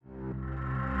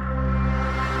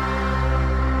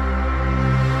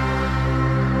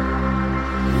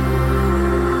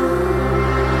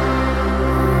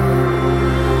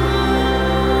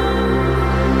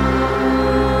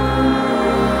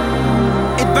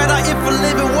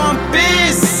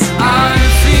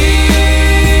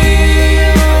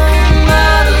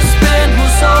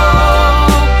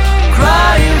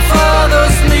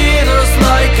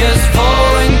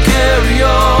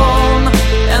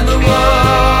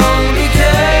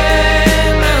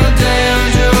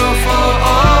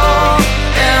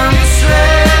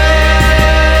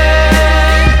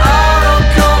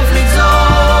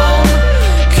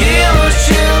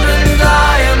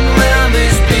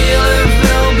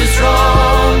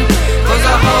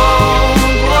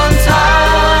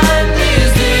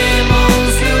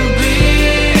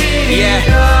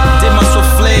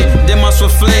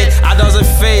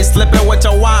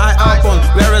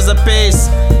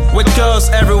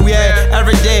yeah.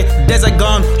 Every day, days are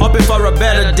gone, hoping for a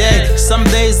better day. Some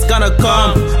days gonna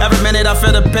come. Every minute I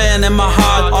feel the pain in my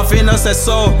heart of innocent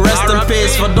soul. Rest in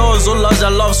peace for those who lost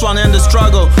their loved one in the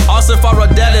struggle. Also for a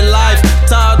daily life,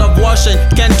 tired of washing,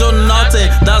 can't do nothing.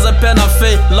 There's a pen of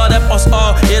faith, Lord help us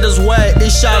all. It is way,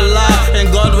 inshallah. In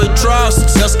God we trust.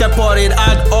 Just keep it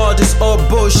out, all this old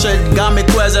bullshit got me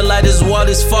crazy like this world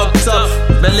is fucked up.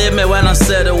 Believe me when I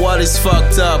say the world is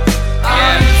fucked up.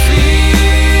 I feel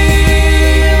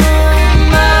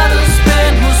matters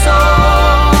pain who's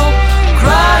all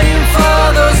crying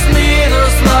fathers need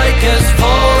us like as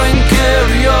falling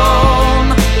carry on,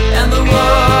 and the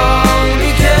world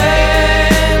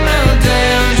became a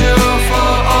danger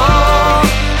for all,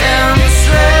 and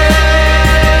straight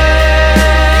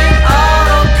out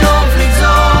of conflict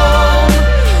zone,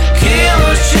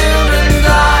 killers children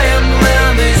die, and when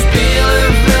they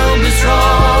believe will be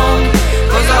strong,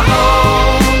 'cause I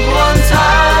hope one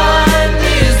time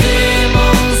these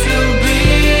demons will be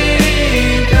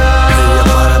gone.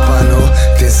 Παραπάνω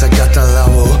δεν θα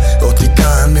καταλάβω ότι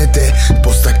κάνετε,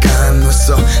 πως τα κάνω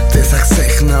eso. Δεν θα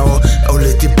ξεχνάω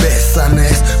όλοι τι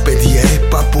πέθανες, παιδιά,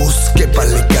 παππούς και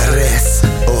παλικαρές.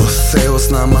 Ο Θεός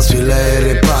να μας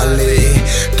φιλέρε πάλι,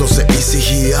 τόση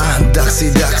ησυχία,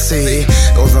 εντάξει, εντάξει.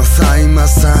 Όταν θα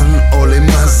ήμασταν όλοι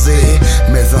μαζί,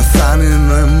 μετά θα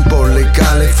είναι πολύ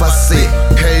καλή φάση.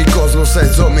 Hey, κόσμος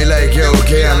εδώ μιλάει και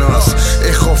ωκεανός.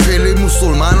 Έχω φίλοι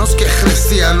μουσουλμάνους και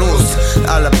χριστιανούς,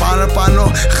 αλλά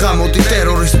παραπάνω χάμω ότι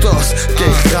τεροριστός και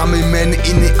χαμημένη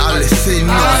είναι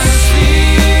αληθινός. I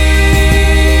feel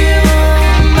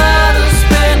matters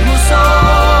pain who's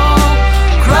all